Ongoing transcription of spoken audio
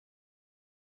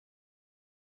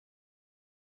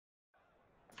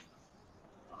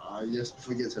Yes,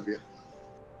 forget Xavier.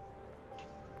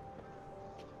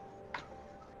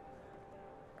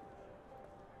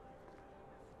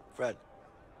 Fred,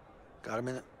 got a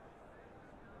minute?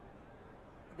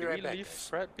 Did we leave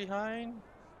Fred behind?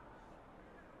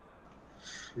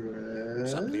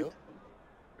 What's up, Leo?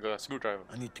 I got a screwdriver.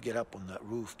 I need to get up on that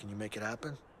roof. Can you make it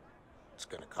happen? It's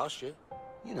gonna cost you.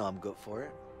 You know I'm good for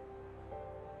it.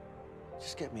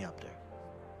 Just get me up there.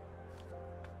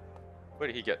 Where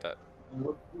did he get that?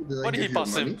 What did he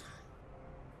pass him?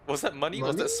 Was that money?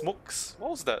 Was that smokes?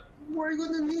 What was that? Why are you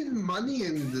gonna need money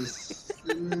in this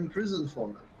in prison for,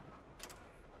 man?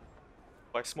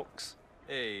 Buy smokes.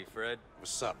 Hey, Fred.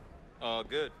 What's up? All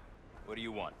good. What do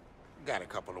you want? Got a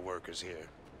couple of workers here.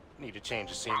 Need a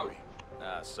change of scenery.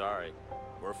 Ah, sorry.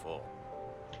 We're full.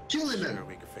 Kill him, Sure, man.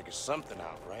 we can figure something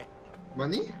out, right?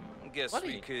 Money? I guess Money.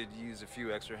 we could use a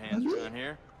few extra hands Money? around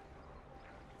here.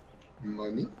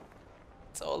 Money?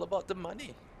 It's all about the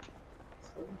money.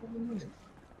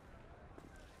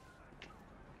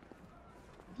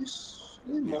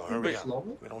 Yo, hurry up.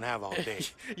 We don't have all day.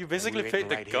 You basically We're paid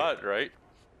the waiting right god, right?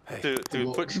 Hey,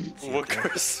 To put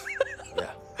workers.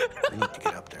 yeah, we need to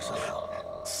get up there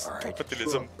somehow.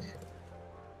 Capitalism.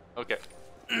 Okay.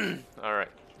 Alright.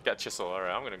 Get Chisel.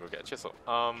 Alright, I'm gonna go get Chisel.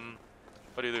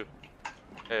 What do you do?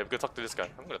 Hey, I'm gonna talk to this guy.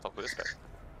 I'm gonna talk to this guy.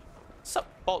 What's up,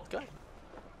 bald guy?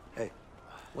 Hey,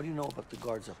 what do you know about the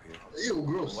guards up here? Ew,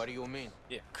 gross. What do you mean?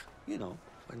 Yeah. You know,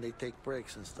 when they take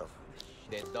breaks and stuff.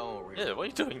 They don't really. Yeah, what are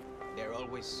you doing? They're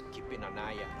always keeping an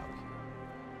eye out here.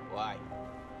 Why?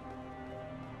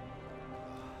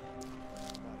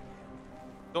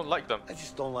 Don't like them. I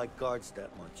just don't like guards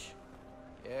that much.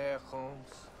 Yeah, Holmes.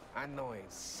 I know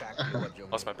exactly what you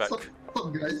mean. Lost my back. What's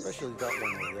up, guys? Especially that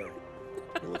one over there.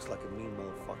 He looks like a mean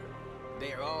motherfucker.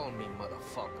 They're all me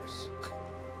motherfuckers.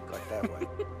 Got that right.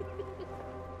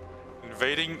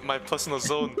 Invading my personal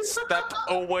zone. Step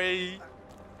away.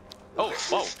 Oh,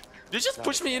 wow. Did you just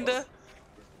push me in there?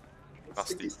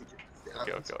 Nasty.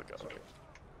 Okay.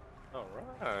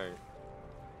 Alright.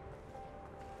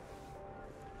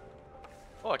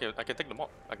 Oh, I can take them out.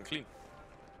 I can clean.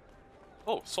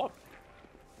 Oh, sword.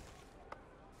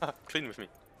 Clean with me.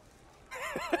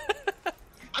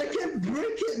 I can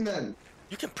break it, man.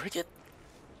 You can break it?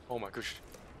 Oh my gosh.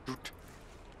 Brute.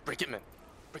 Break it, man.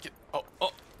 Break it. Oh.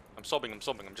 I'm sobbing. I'm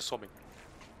just sobbing.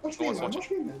 Watch No me, one's man.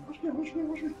 watching. Watch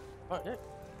me. Oh, yeah.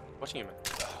 Watching you, man.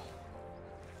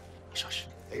 Shush.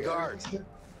 Hey, guards.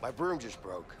 My broom just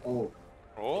broke. Oh,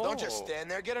 Oh. Don't just stand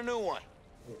there. Get a new one.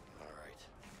 All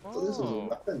right. so this is a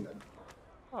weapon, man.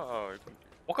 Oh.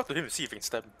 Walk up to him and see if you can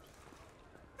stab him.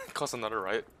 Cause another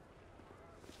riot.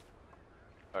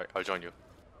 Alright, I'll join you.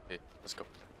 Hey, let's go.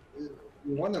 You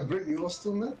wanna break yours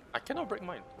too, man? I cannot break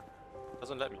mine. It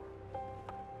doesn't let me.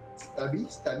 Stabby.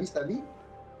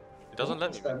 It doesn't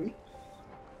let me. Stabby.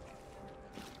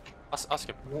 Ask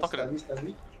him. No, Talk to him.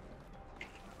 stabby.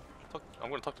 I'm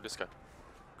gonna talk to this guy.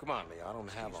 Come on, Leo. I don't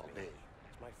have all day.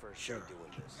 It's my first day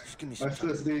doing this. Just give me some My time.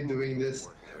 first day doing this,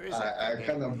 Where is that I thing?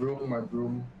 kind of broke my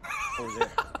broom. over there.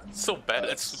 So bad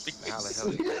at speaking. How the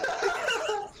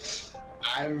hell?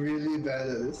 I'm really bad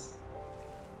at this.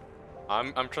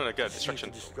 I'm trying to get a Just need to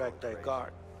distraction. distract that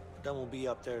guard. Then we'll be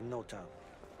up there in no time.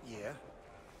 Yeah.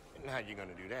 And how you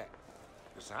gonna do that?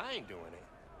 Because I ain't doing it.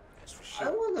 That's for I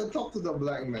sure. want to talk to the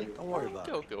black man. Don't worry about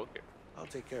it. Okay. I'll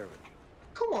take care of it.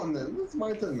 Come on, man. It's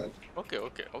my turn, man. Okay.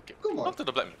 Come on. Talk to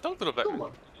the black man. Talk to the black Come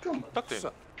man. on. Talk to him.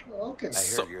 So, Okay. I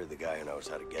So- hear you're the guy who knows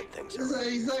how to get things It's the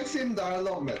exact same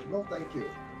dialogue, man. No, thank you.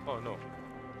 Oh no.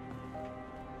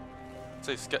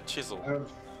 Says get chisel.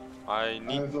 I I have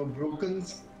need a broken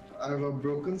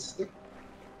stick.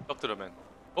 talk to the man.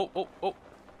 Oh.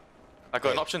 I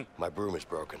got an option. My broom is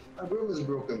broken. My broom is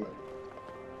broken, man.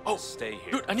 Oh, Stay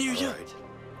here. dude, I knew you here. Right.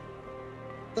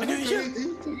 I knew you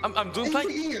here. I'm doing plank.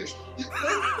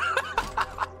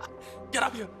 Get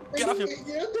up here. Get up here.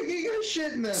 You're taking your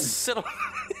shit, man. Sit on.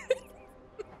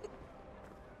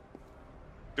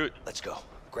 Dude. Let's go.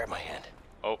 Grab my hand.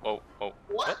 Oh.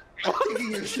 What? I'm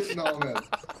taking your shit now, man.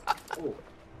 Oh,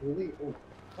 really?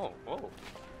 Oh.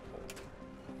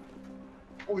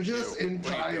 Oh, just in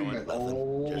what are you time, doing? man. Nothing.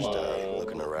 Oh, Just my.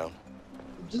 looking around.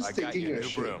 Just I got taking you a your new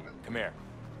shit, broom. man. Come here.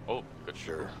 Oh, good.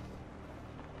 Sure.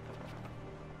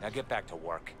 Now get back to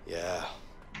work. Yeah.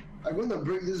 I'm gonna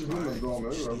break this room as well,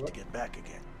 man. Just need Remember? to get back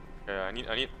again. Yeah, I need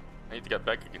to get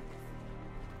back again.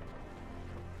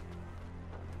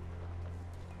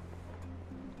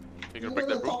 You You're gonna break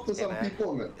gonna that room? talk to some man.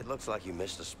 people, man. It looks like you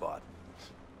missed a spot.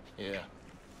 Yeah.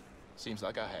 Seems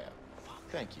like I have.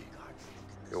 Thank you.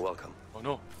 You're welcome. Oh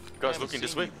no, you guys Haven't looking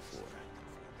this seen way. you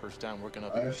before. First time working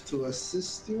up I here. have to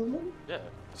assist you, man. Yeah. You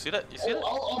see that? You see that?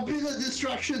 I'll be the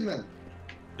distraction, man.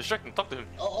 Distract him. Talk to him.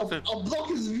 I'll block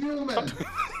his view, man.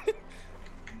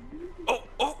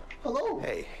 Oh! Hello.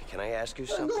 Hey, can I ask you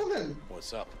Hello, something? man.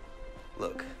 What's up?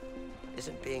 Look,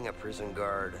 isn't being a prison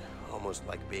guard almost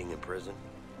like being in prison?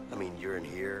 I mean, you're in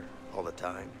here all the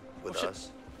time with shit. us.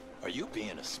 Are you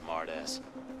being a smartass?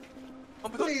 Oh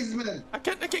my god! Please, man. I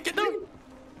can't get down!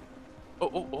 Oh.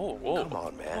 Come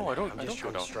on, man. Oh, I don't I'm just go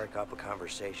trying to down. strike up a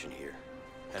conversation here.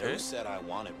 And Okay. who said I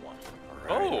wanted one?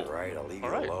 Oh. All right, I'll leave you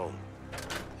Alright. alone.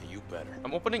 You better.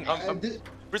 I'm opening. I did.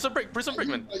 Prison break,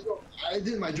 man. I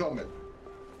did my job, man.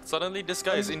 Suddenly, this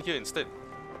guy is in here instead.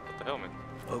 What the hell, man?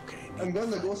 Okay, I'm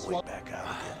gonna go way swap. back out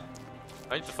again.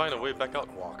 I need to find a way back out.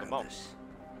 Walk Come on on. this.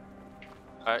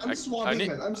 I'm I swabbing, need.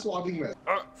 man. I'm swabbing, man.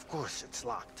 Of course, it's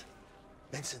locked.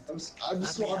 Vincent, I'm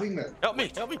swabbing, man. Help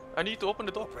me! I need to open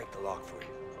the door. I'll break the lock for you.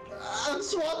 I'm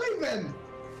swabbing, man.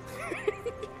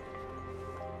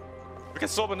 We can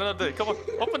swap another day. Come on,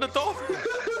 open the door.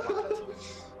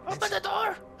 Open the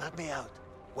door. let me out.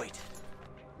 Wait.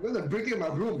 I'm gonna break in my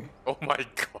room. Oh my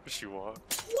gosh, you are.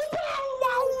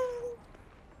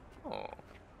 Oh,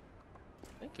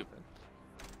 thank you, man.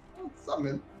 What's up,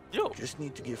 man? Yo, Just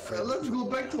need to give Fred. Let's go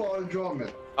back to our job, man.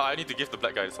 I need to give the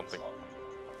black guy something.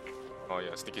 Oh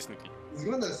yeah, sneaky. He's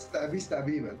gonna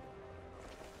stabby, man.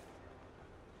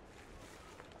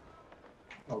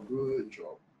 Oh, good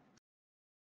job.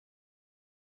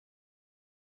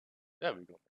 There we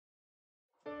go.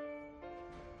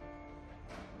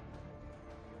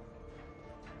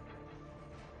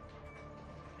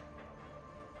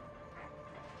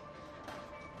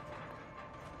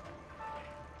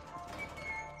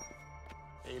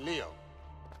 Hey, Leo.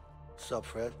 What's up,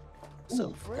 Fred?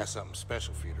 Got something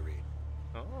special for you to read.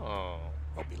 Oh,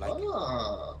 Hope you like it.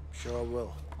 Ah, Sure I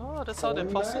will. oh, that's how they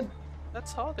Going pass it. back.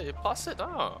 That's how they pass it.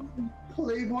 Ah.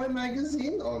 Playboy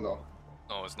magazine? Oh no.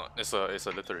 No, it's not. It's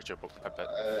a literature book. I bet.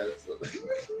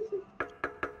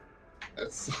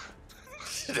 That's.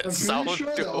 That I'm sound pretty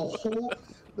sure too.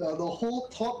 the whole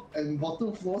top and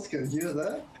bottom floors can hear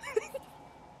that.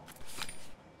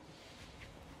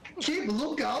 Keep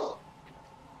lookout.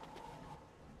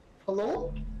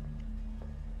 Hello?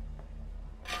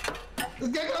 This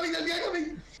guy coming! This guy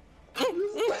coming!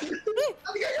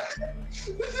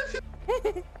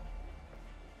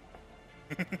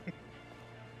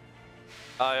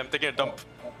 I am taking a dump.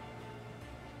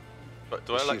 But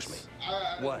do I like? Excuse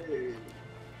me. What?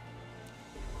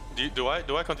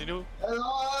 Do I continue?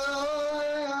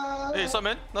 Hello? Hey, what's up,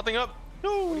 man? Nothing up.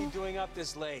 What are you No. doing up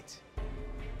this late?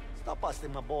 Stop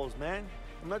busting my balls, man.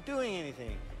 I'm not doing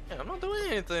anything. Yeah, I'm not doing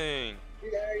anything.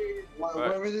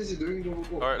 Whatever it is you're doing, go.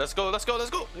 All right, let's go.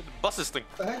 Bust this thing.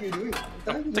 What the heck are you doing? What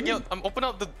the heck are you Taking doing? out. I'm opening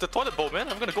up the toilet bowl, man.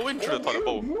 I'm gonna go in through the toilet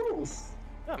bowl. Rules.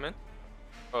 Yeah, man.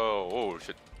 Oh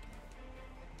shit.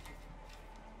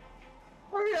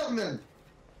 Hurry up, man.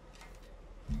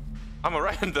 I'm a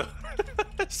right-hander.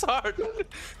 It's hard.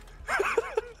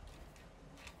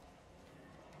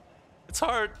 It's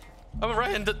hard. I'm a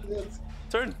right-handed. Yes.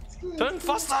 Turn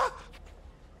faster.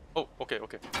 Oh, okay.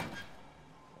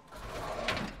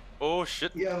 Oh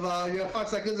shit. You have 5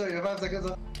 seconds. You have 5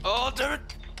 seconds. Oh damn it.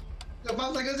 You have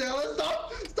 5 seconds.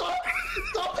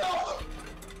 Stop now.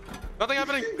 Nothing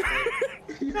happening.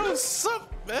 Yo, what's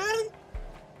up, man?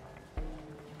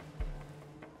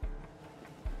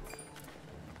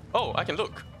 Oh, I can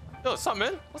look. Yo, what's up,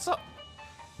 man? What's up?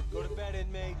 Go to bed,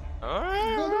 inmate.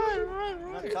 Alright.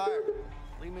 I'm not tired.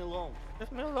 Leave me alone.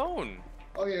 Leave me alone.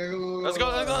 Okay, Let's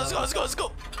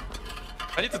go.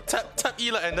 I need to tap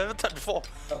E like I never tapped before.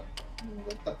 Can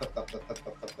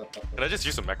I just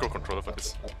use a macro controller for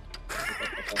this?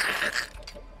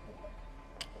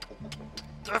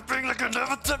 Tapping like I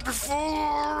never tapped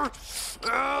before!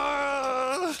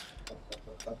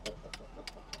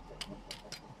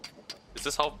 Is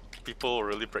this how people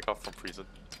really break out from prison?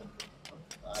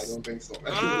 I don't think so,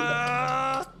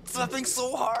 man. Tapping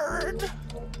so hard!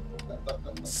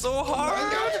 So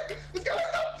hard!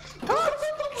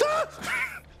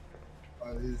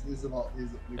 He's about.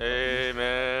 Hey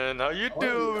man, how you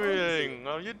doing?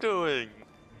 How you doing?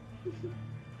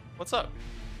 What's up?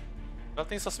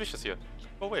 Nothing suspicious here.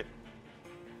 Go away.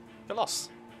 Get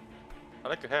lost. I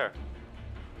like your hair.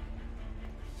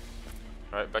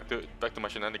 Alright, back to my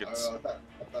shenanigans.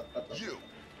 You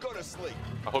go to sleep.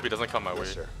 I hope he doesn't come my way.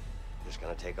 Yes, sir. Just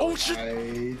gonna take a Oh look. shit!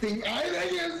 I think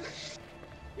yes.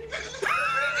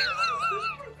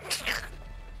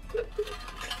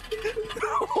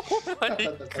 Oh my god.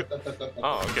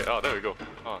 Oh, okay. Oh, there we go.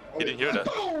 Oh, he didn't hear that.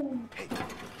 Hey, get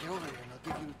over here and I'll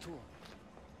give you the tour.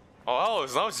 Oh,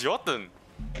 now it's your turn.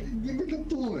 Give me the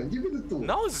tool, man. Give me the tool.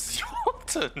 Now it's your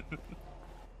turn.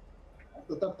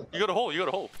 You got a hole, you got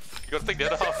a hole. You gotta take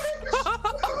the other half.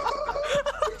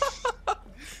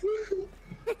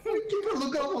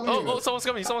 Look out for me. Oh, someone's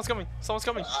coming, someone's coming, someone's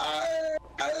coming.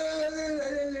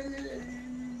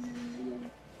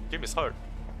 Game is hard.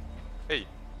 Hey.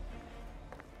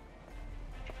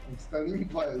 I'm standing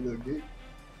by the gate.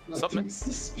 What's up, man?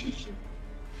 Suspicious.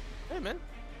 Hey, man. Hey,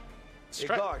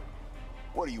 Strike. guard.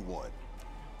 What do you want?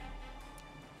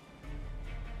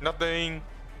 Nothing.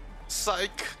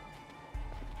 Psych.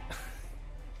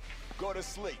 Go to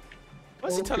sleep. Why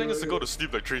is he telling us to go to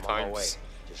sleep like 3 I'm on my way. times?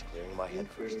 Just clearing my head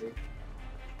first.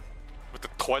 With the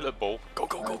toilet bowl. Go,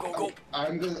 go, go, go, go.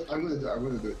 I'm gonna do it. I'm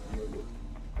gonna do it.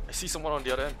 I see someone on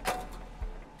the other end.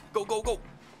 Go, go, go.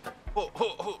 Oh,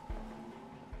 oh, oh.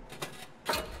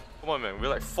 Come on, man. We're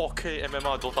like 4K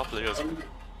MMR Dota players.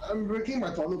 I'm breaking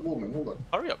my toilet bowl, man. Hold on.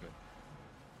 Hurry up, man.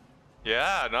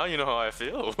 Yeah, now you know how I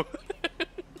feel.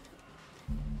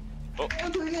 Oh.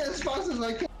 I'm doing it as fast as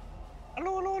I can.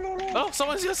 Hello, hello, hello, hello. Oh,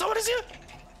 someone's here! Someone is here!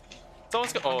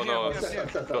 Someone's coming! Oh no!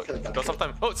 Got some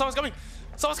time. Oh, someone's coming!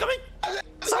 Someone's coming!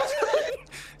 Someone's coming!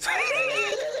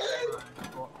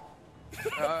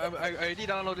 I already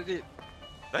downloaded it.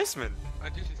 Nice, man.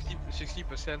 Until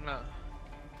 60% lah.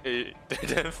 Hey,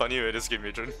 damn funny with this game,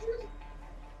 Adrian.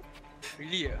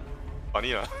 Really?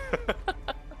 Funny, lah.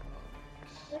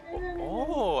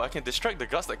 Oh, I can distract the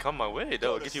guards that come my way. That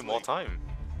will give you more time.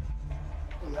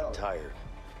 I'm tired.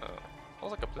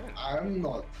 Sounds like a plan. I'm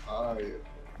not tired.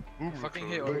 Fucking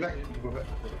hate Go back. Origin. Go back.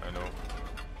 I know.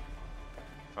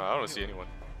 I don't see anyone.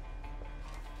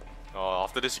 Oh,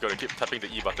 after this you gotta keep tapping the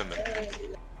E button, man.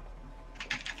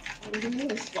 I'm doing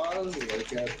it as fast as I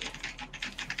can.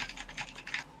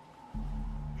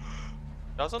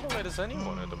 Doesn't look like there's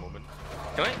anyone at the moment.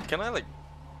 Can I like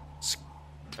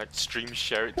stream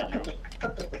share it to you?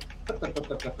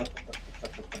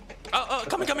 Oh,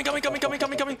 coming! I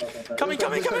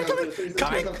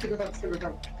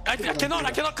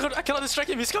cannot distract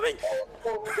him. He's coming.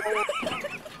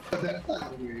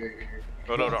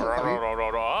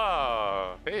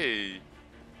 Ah, hey.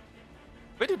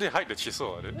 Where did they hide the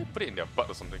chisel? Did they put it in their butt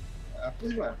or something? I put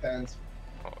it in my pants.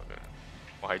 Oh, okay.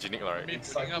 More hygienic, right? Maybe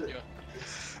putting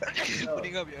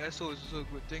up your asshole is also a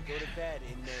good thing. Go to bed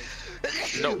in there.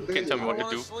 No, can't tell me what I to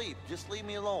wanna do. sleep. Just leave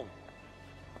me alone.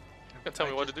 Can't tell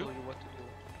me what to do. Tell you what to do.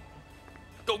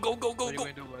 Go, go, go, What go, are you go.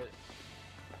 going to do about it?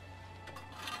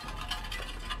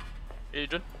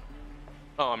 Adrian?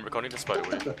 Oh, I'm recording this by the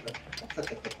way.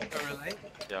 Oh, really?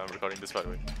 Yeah, I'm recording this by the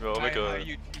way. We'll make Hi, a.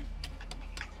 YouTube.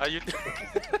 Are you?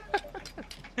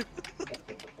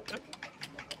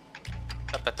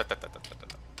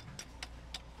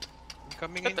 I'm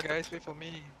coming in, guys. Wait for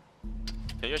me.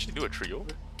 Can you actually do a trio?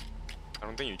 I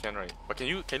don't think you can, right? But can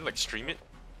you like stream it?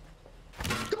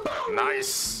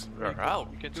 Nice! We're out!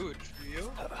 You can do a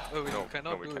trio? Oh, we No,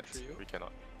 cannot we do a can't. trio. We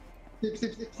cannot.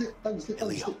 Sit. Time to sit.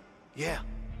 Elio. Yeah.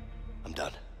 I'm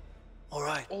done. All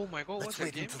right. Oh my god, Let's what's that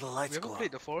wait game? until the lights We haven't go played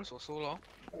out. the forest for so long.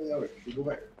 Yeah, wait, we go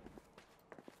back.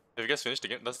 Have you guys finished the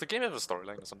game? Does the game have a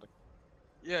storyline or something?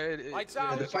 Yeah, it Lights yeah,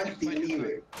 out. that's Find what the we find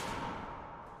anyway.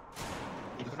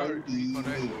 Could Find not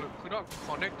the anyway. could not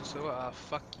connect to server. Ah,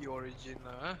 fuck you, Origin.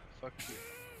 Huh? Fuck you.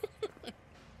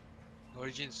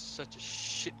 Origin's such a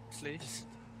shit place.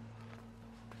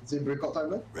 Is it breakout time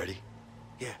then? Ready?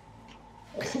 Yeah.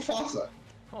 Oh, so fast,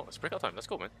 Oh, it's breakout time. Let's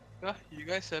go, man. Ah, you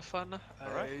guys have fun.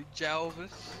 Alright. Jalvis.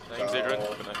 Thanks, Adrian.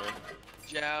 Good night, man.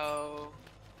 Jal.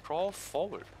 Crawl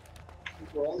forward.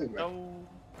 We're all in, man. No.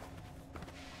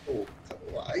 Oh,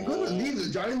 I'm gonna leave the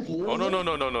giant hole. Oh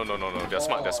no. They're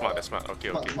smart. They're smart. Okay,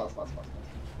 Smart. okay.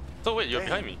 So wait, you're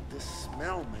behind me. The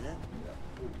smell, man.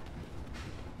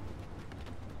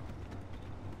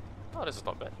 Oh, this is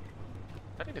not bad.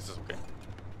 I think this is okay.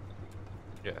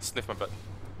 Yeah, sniff my butt.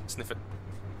 Sniff it.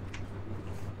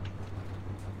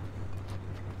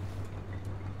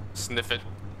 Sniff it.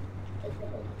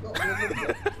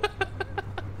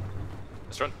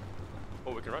 Let's run.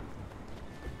 Oh, we can run.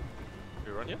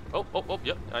 Can we run here? Oh,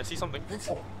 yep. I see something.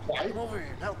 Vincent, Why? come over here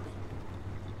and help me.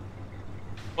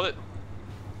 Hold it.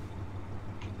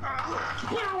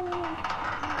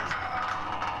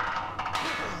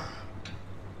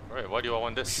 Alright, why do I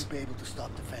want We this? should be able to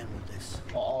stop the fan with this.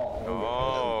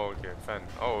 Oh, okay, fan.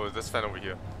 Oh, this fan over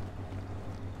here.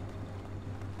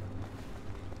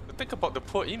 But think about the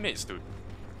poor inmates, dude.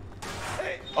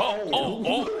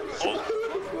 Oh!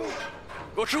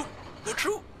 Go through! Go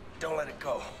through! Don't let it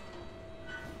go.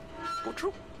 Go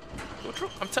through! Go through!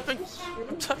 I'm tapping!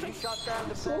 I'm tapping! Shut down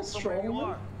the So fan from where you strong.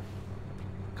 are.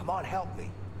 Come on, help me.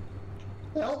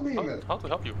 Help me, man. How to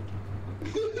help you?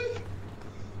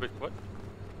 Wait, what?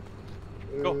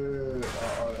 Look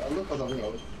for something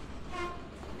else.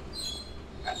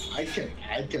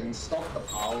 I can stop the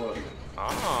power.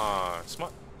 Ah,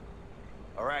 smart.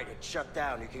 All right, it's shut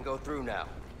down. You can go through now.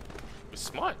 It's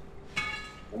smart.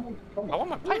 Oh, come on. I want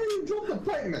my Why pipe. did you drop the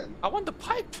pipe, man? I want the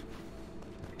pipe.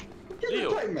 Get Leo.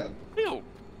 the pipe, man. Leo,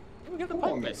 can we get the Come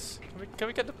pipe, on, man. please? Can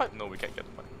we get the pipe? No, we can't get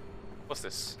the pipe. What's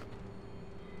this?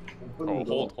 Open Oh, the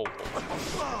door. hold.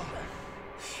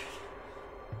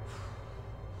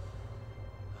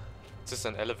 Is this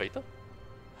an elevator?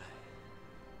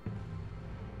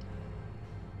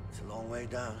 It's a long way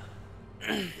down.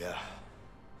 Yeah.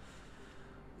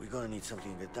 We're gonna need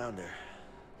something to get down there.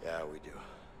 Yeah, we do.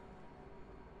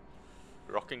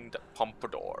 Rocking the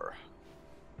pompadour.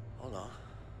 Hold on.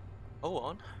 Hold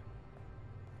on.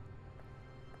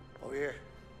 Over here.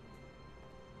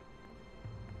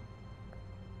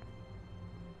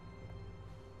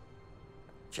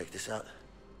 Check this out.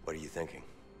 What are you thinking?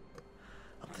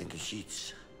 I'm thinking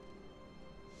sheets.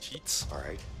 Sheets? All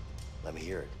right, let me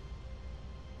hear it.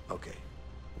 Okay.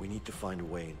 We need to find a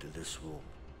way into this room.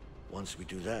 Once we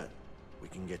do that, we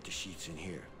can get the sheets in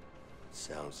here.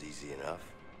 Sounds easy enough.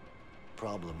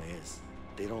 Problem is,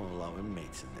 they don't allow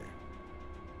inmates in there.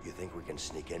 You think we can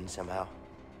sneak in somehow?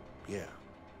 Yeah,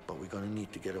 but we're gonna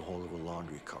need to get a hold of a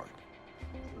laundry cart.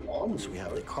 Once Once we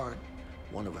have the cart,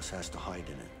 one of us has to hide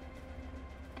in it.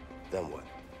 Then what?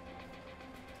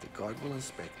 The guard will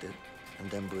inspect it, and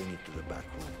then bring it to the back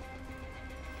room.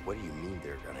 What do you mean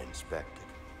they're gonna inspect it?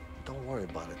 Don't worry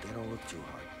about it, they don't look too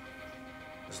hard.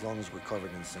 As long as we're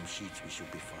covered in some sheets, we should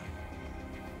be fine.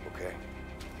 Okay.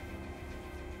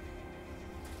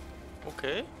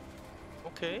 Okay.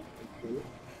 Okay.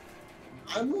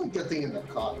 I'm not getting in the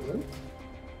car, man.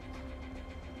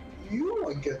 You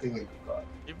are getting in the car.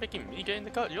 You're making me get in the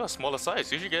car? You're a smaller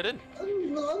size. You should get in.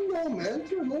 No, man.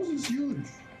 Your nose is huge.